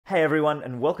Hey everyone,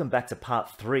 and welcome back to part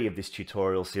 3 of this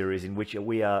tutorial series in which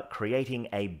we are creating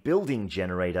a building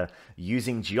generator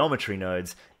using geometry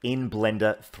nodes in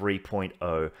Blender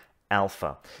 3.0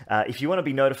 Alpha. If you want to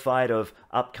be notified of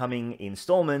upcoming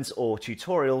installments or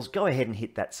tutorials, go ahead and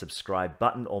hit that subscribe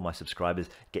button. All my subscribers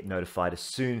get notified as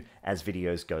soon as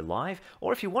videos go live.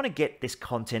 Or if you want to get this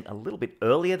content a little bit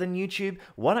earlier than YouTube,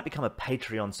 why not become a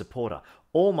Patreon supporter?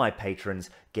 All my patrons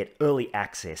get early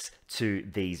access to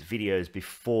these videos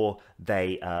before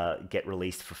they get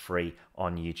released for free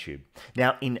on YouTube.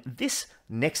 Now, in this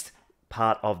next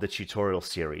part of the tutorial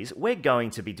series, we're going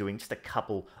to be doing just a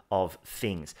couple of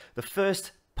things. The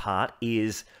first part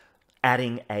is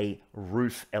adding a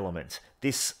roof element.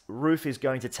 This roof is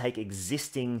going to take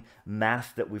existing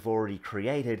math that we've already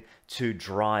created to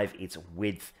drive its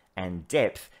width and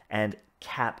depth and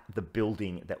cap the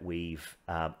building that we've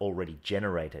already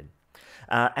generated.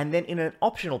 And then in an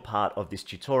optional part of this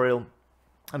tutorial,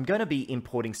 I'm going to be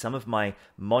importing some of my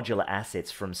modular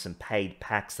assets from some paid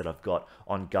packs that I've got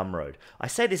on Gumroad. I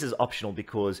say this is optional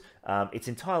because it's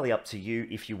entirely up to you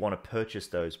if you want to purchase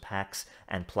those packs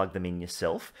and plug them in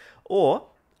yourself, or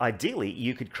ideally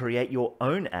you could create your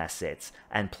own assets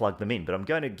and plug them in. But I'm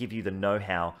going to give you the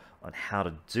know-how on how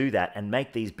to do that and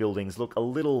make these buildings look a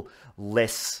little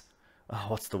less,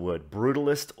 what's the word,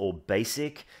 brutalist or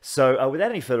basic. So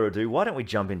without any further ado, why don't we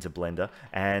jump into Blender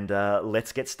and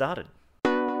let's get started.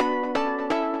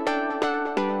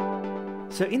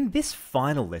 So in this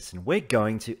final lesson, we're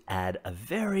going to add a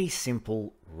very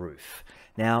simple roof.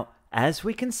 Now, as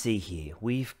we can see here,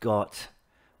 we've got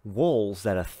walls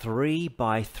that are 3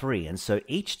 by 3, and so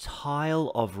each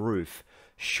tile of roof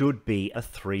should be a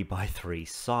 3 by 3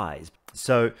 size.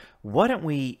 So why don't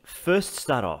we first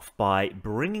start off by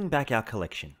bringing back our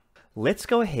collection. Let's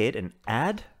go ahead and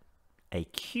add a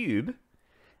cube,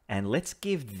 and let's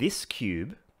give this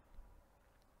cube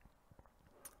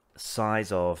a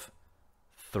size of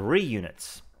 3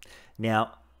 units.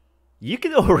 Now, you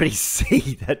can already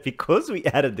see that because we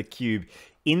added the cube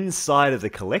inside of the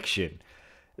collection,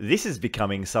 this is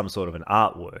becoming some sort of an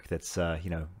artwork that's,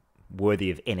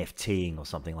 worthy of NFTing or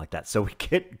something like that. So we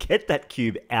get that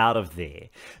cube out of there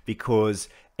because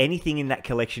anything in that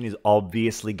collection is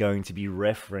obviously going to be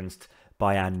referenced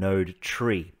by our node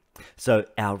tree. So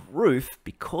our roof,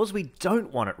 because we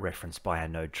don't want it referenced by our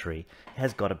node tree,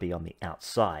 has got to be on the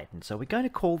outside. And so we're going to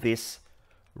call this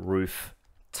roof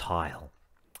tile.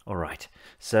 All right,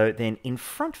 so then in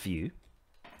front view,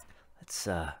 let's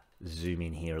zoom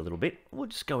in here a little bit. We'll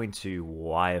just go into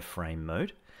wireframe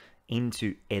mode,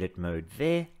 into edit mode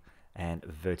there, and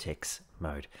vertex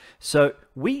mode. So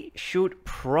we should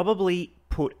probably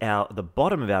put the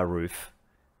bottom of our roof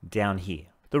down here.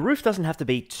 The roof doesn't have to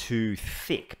be too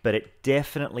thick, but it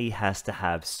definitely has to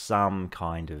have some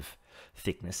kind of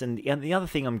thickness. And the other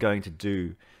thing I'm going to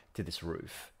do to this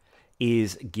roof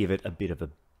is give it a bit of a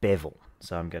bevel.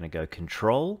 So I'm going to go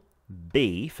Control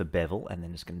B for bevel, and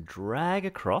then just going to drag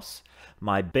across.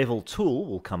 My bevel tool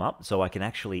will come up so I can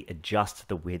actually adjust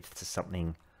the width to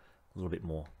something a little bit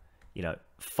more,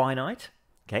 finite.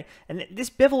 Okay, and this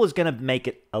bevel is going to make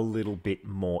it a little bit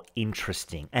more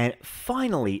interesting. And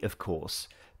finally, of course,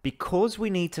 because we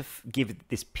need to give it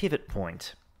this pivot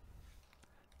point,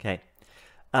 okay,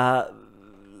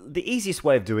 the easiest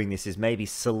way of doing this is maybe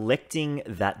selecting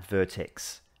that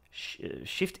vertex.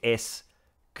 Shift S,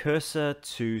 cursor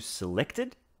to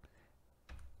selected,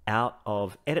 out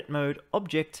of edit mode,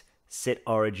 object, set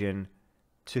origin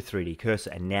to 3D cursor.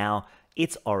 And now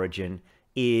its origin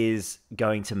is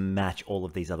going to match all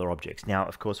of these other objects. Now,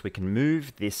 of course, we can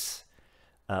move this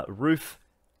roof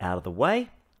out of the way.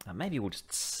 Maybe we'll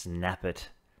just snap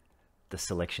the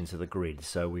selection to the grid.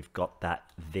 So we've got that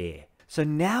there. So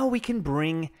now we can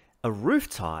bring a roof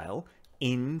tile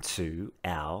into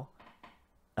our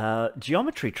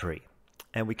geometry tree.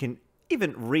 And we can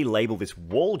even relabel this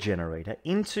wall generator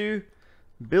into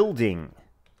building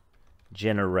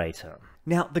generator.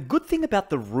 Now, the good thing about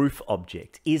the roof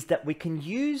object is that we can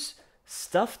use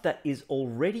stuff that is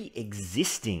already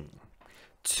existing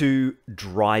to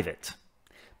drive it.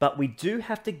 But we do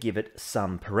have to give it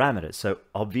some parameters. So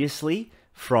obviously,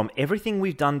 from everything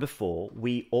we've done before,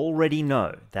 we already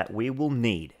know that we will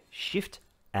need Shift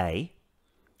A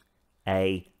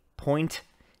point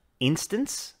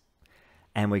instance,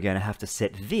 and we're going to have to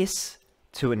set this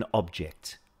to an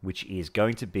object, which is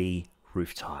going to be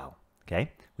roof tile.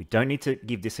 Okay, we don't need to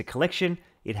give this a collection.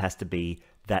 It has to be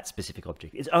that specific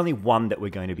object. It's only one that we're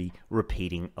going to be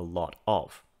repeating a lot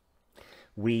of.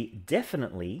 We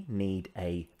definitely need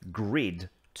a grid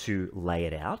to lay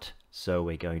it out. So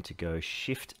we're going to go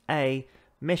Shift A,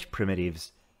 Mesh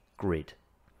Primitives, Grid.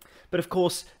 But of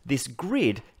course, this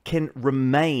grid can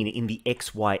remain in the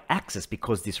XY axis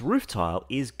because this roof tile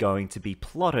is going to be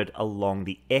plotted along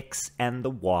the X and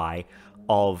the Y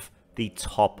of the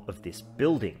top of this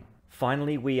building.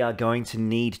 Finally, we are going to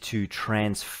need to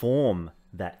transform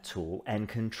that tool and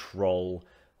control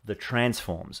the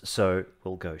transforms. So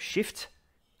we'll go Shift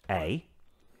A.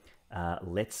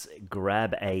 Let's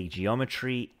grab a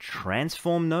geometry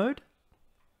transform node.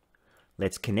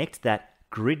 Let's connect that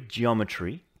grid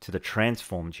geometry to the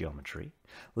transform geometry.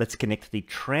 Let's connect the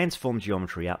transform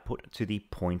geometry output to the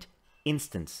point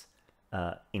instance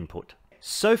input.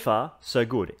 So far, so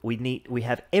good. We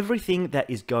have everything that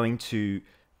is going to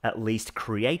at least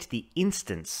create the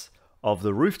instance of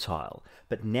the roof tile.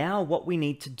 But now what we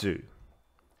need to do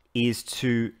is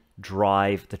to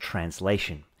drive the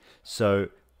translation. So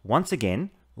once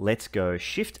again, let's go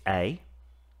Shift A,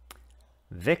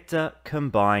 vector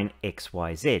combine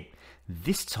XYZ.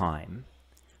 This time,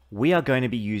 we are going to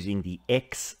be using the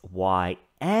X, Y,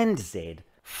 and Z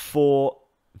for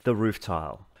the roof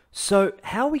tile. So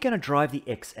how are we going to drive the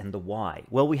X and the Y?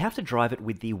 Well, we have to drive it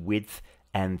with the width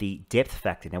and the depth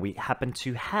factor. Now, we happen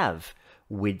to have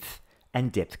width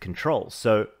and depth controls.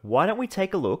 So why don't we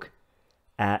take a look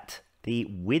at the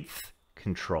width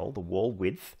control, the wall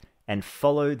width, and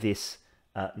follow this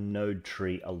node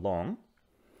tree along.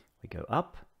 We go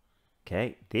up.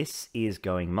 Okay, this is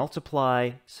going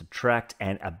multiply, subtract,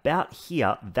 and about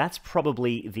here, that's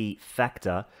probably the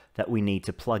factor that we need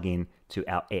to plug in to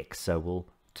our X. So we'll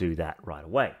do that right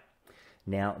away.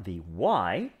 Now, the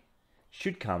Y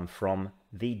should come from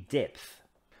the depth.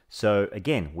 So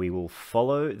again, we will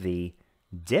follow the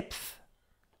depth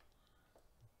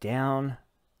down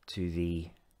to the,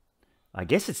 I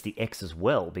guess it's the X as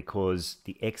well, because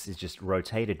the X is just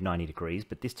rotated 90 degrees,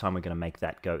 but this time we're going to make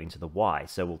that go into the Y.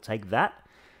 So we'll take that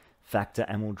factor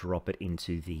and we'll drop it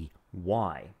into the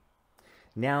Y.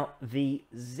 Now, the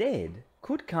Z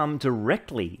could come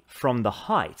directly from the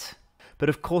height, but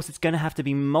of course it's going to have to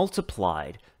be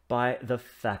multiplied by the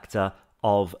factor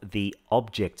of the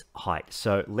object height.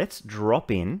 So let's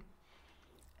drop in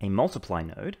a multiply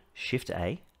node, Shift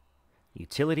A,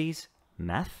 Utilities,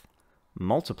 Math,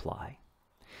 Multiply,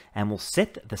 and we'll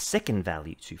set the second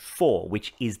value to 4,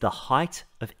 which is the height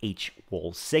of each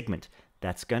wall segment.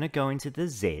 That's going to go into the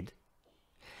Z,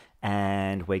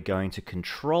 and we're going to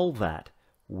control that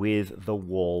with the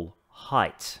wall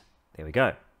height. There we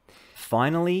go.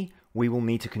 Finally, we will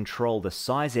need to control the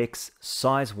size X,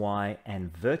 size Y,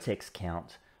 and vertex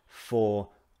count for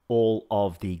all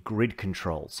of the grid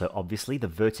controls. So obviously the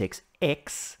vertex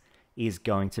X is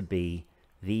going to be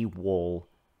the wall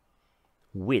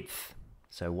width.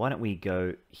 So why don't we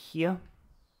go here,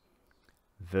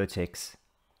 vertex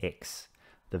X.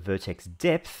 The vertex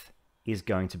depth is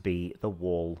going to be the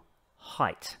wall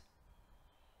height.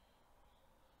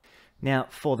 Now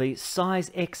for the size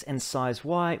X and size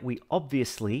Y, we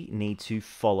obviously need to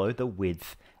follow the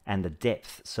width and the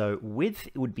depth. So width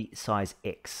would be size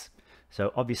X.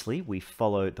 So obviously we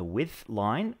follow the width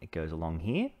line, it goes along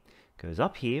here, goes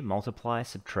up here, multiply,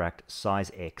 subtract, size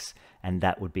X, and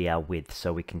that would be our width.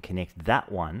 So we can connect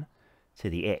that one to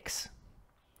the X.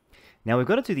 Now we've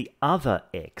got to do the other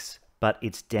X, but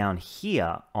it's down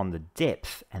here on the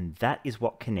depth, and that is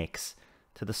what connects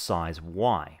to the size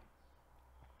Y.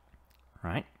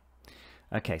 Right?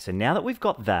 Okay, so now that we've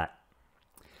got that,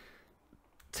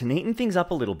 to neaten things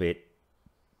up a little bit,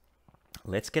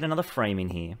 let's get another frame in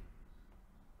here.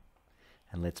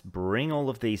 And let's bring all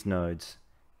of these nodes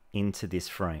into this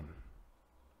frame.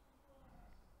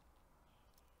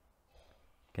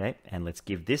 Okay, and let's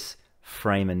give this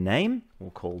frame a name. We'll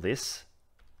call this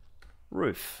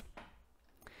roof.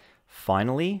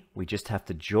 Finally, we just have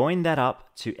to join that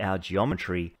up to our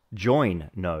geometry join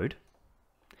node.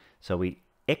 So we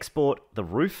export the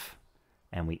roof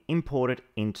and we import it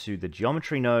into the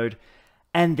geometry node,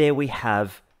 and there we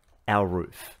have our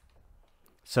roof.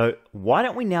 So why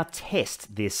don't we now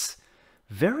test this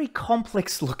very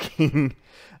complex looking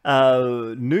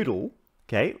noodle?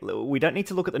 Okay, we don't need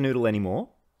to look at the noodle anymore.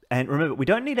 And remember, we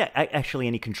don't need actually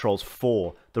any controls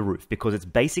for the roof because it's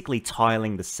basically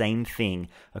tiling the same thing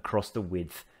across the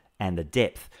width and the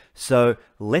depth. So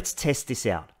let's test this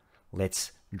out.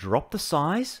 Let's drop the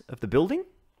size of the building.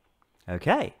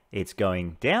 Okay, it's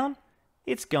going down,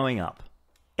 it's going up.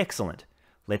 Excellent.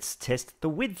 Let's test the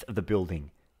width of the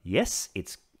building. Yes,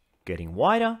 it's getting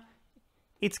wider,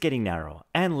 it's getting narrower.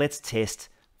 And let's test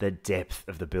the depth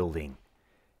of the building.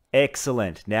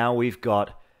 Excellent. Now we've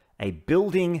got a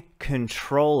building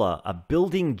controller, a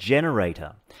building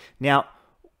generator. Now,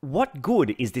 what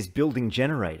good is this building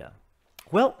generator?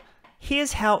 Well,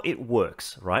 here's how it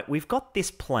works, right? We've got this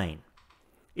plane.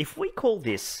 if we call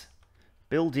this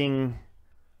building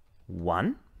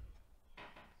 1,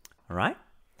 all right,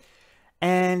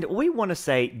 and we want to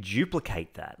say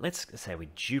duplicate that. Let's say we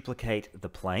duplicate the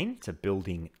plane to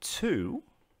building 2.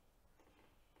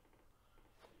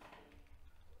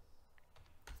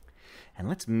 And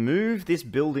let's move this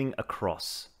building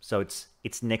across so it's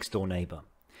its next door neighbor.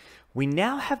 We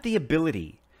now have the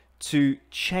ability to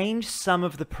change some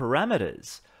of the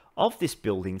parameters of this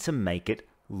building to make it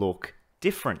look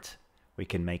different. We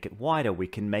can make it wider, we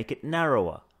can make it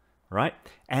narrower, right?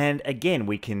 And again,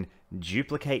 we can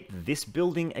duplicate this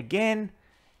building again.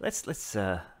 We'll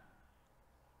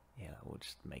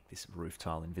just make this roof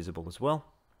tile invisible as well.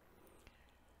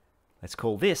 Let's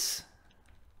call this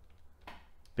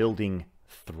building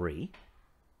 3.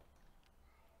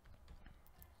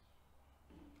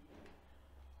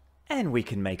 And we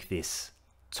can make this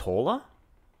taller,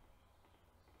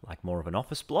 like more of an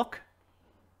office block.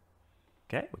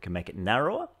 Okay, we can make it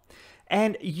narrower.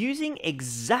 And using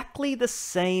exactly the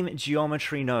same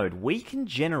geometry node, we can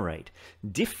generate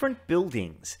different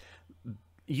buildings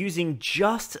using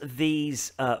just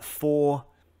these 4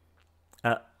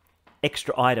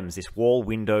 extra items, this wall,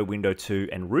 window, window 2,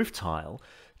 and roof tile,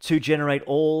 to generate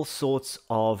all sorts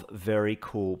of very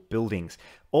cool buildings.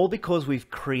 All because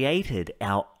we've created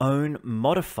our own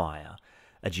modifier,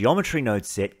 a geometry node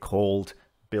set called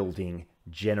building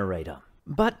generator.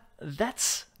 But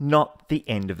that's not the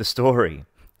end of the story.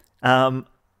 I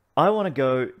want to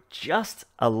go just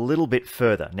a little bit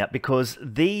further now, because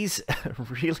these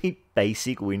really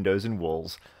basic windows and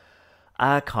walls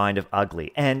are kind of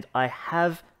ugly, and I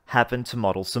have happened to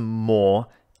model some more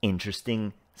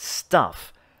interesting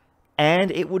stuff,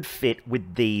 and it would fit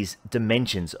with these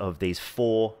dimensions of these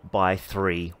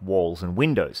 4x3 walls and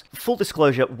windows. Full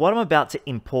disclosure, what I'm about to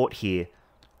import here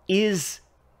is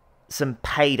some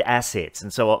paid assets,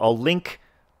 and so I'll link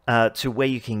to where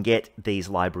you can get these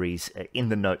libraries in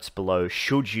the notes below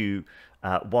should you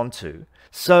want to.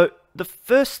 So the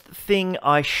first thing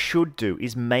I should do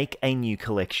is make a new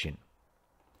collection.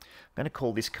 I'm going to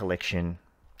call this collection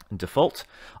default.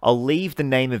 I'll leave the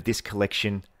name of this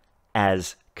collection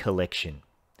as collection.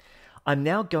 I'm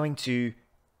now going to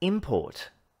import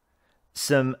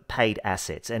some paid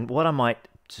assets, and what I might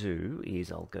do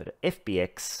is I'll go to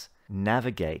FBX,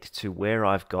 navigate to where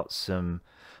I've got some,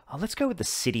 let's go with the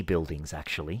city buildings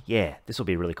actually. Yeah, this will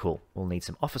be really cool. We'll need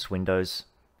some office windows.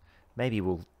 Maybe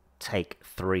we'll take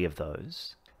 3 of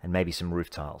those, and maybe some roof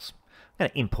tiles. I'm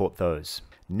going to import those.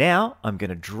 Now I'm going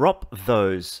to drop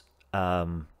those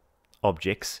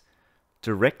objects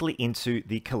directly into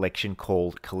the collection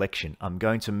called collection. I'm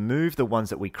going to move the ones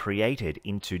that we created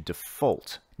into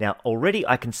default. Now, already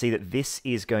I can see that this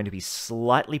is going to be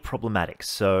slightly problematic.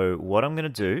 So what I'm going to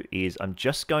do is I'm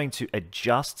just going to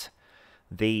adjust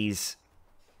these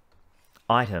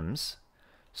items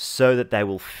so that they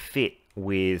will fit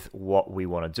with what we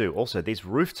want to do. Also, these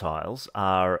roof tiles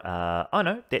are, oh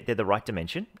no, they're the right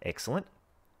dimension. Excellent.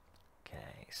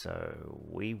 Okay, so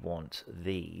we want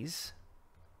these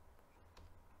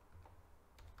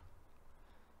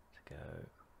to go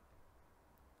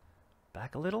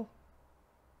back a little.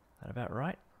 Is that about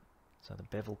right? So the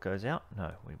bevel goes out.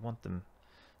 No, we want them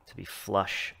to be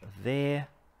flush there.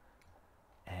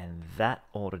 And that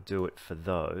ought to do it for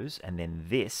those. And then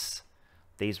these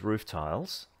roof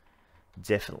tiles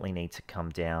definitely need to come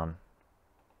down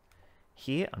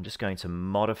here. I'm just going to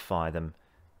modify them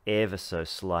ever so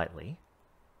slightly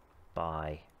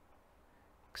by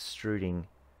extruding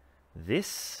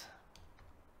this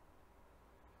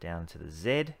down to the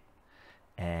Z.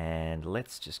 And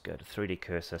let's just go to 3D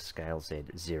cursor, scale Z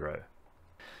 0.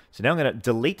 So now I'm going to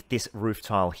delete this roof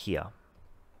tile here.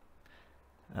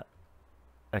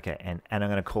 Okay, and I'm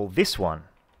going to call this one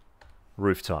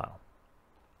roof tile.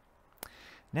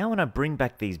 Now when I bring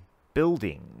back these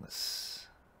buildings,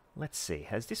 let's see,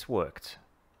 has this worked?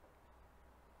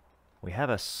 We have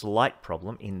a slight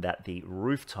problem in that the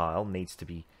roof tile needs to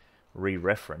be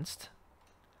re-referenced.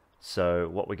 So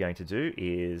what we're going to do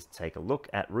is take a look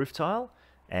at roof tile,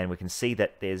 and we can see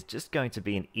that there's just going to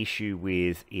be an issue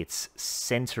with its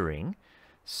centering.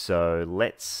 So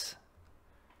let's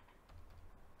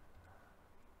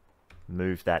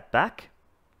move that back.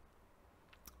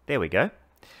 There we go.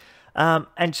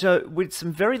 And so with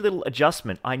some very little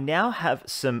adjustment, I now have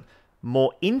some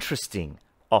more interesting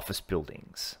office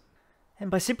buildings.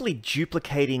 And by simply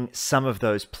duplicating some of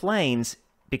those planes,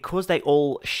 because they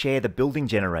all share the building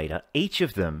generator, each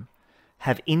of them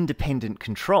have independent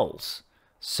controls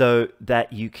so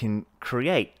that you can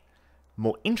create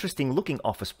more interesting looking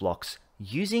office blocks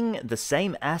using the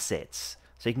same assets.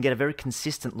 So you can get a very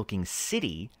consistent looking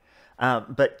city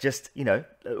But just,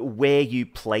 where you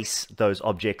place those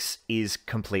objects is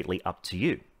completely up to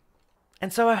you.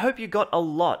 And so I hope you got a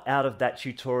lot out of that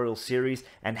tutorial series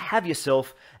and have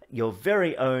yourself your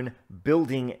very own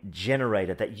building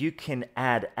generator that you can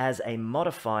add as a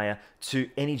modifier to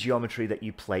any geometry that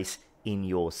you place in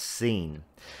your scene.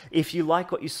 If you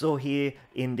like what you saw here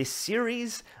in this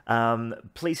series,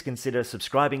 please consider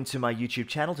subscribing to my YouTube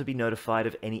channel to be notified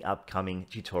of any upcoming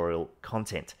tutorial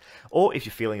content. Or if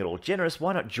you're feeling at all generous,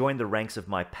 why not join the ranks of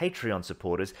my Patreon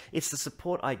supporters? It's the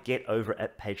support I get over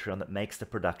at Patreon that makes the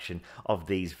production of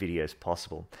these videos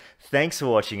possible. Thanks for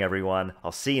watching, everyone.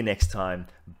 I'll see you next time.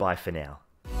 Bye for now.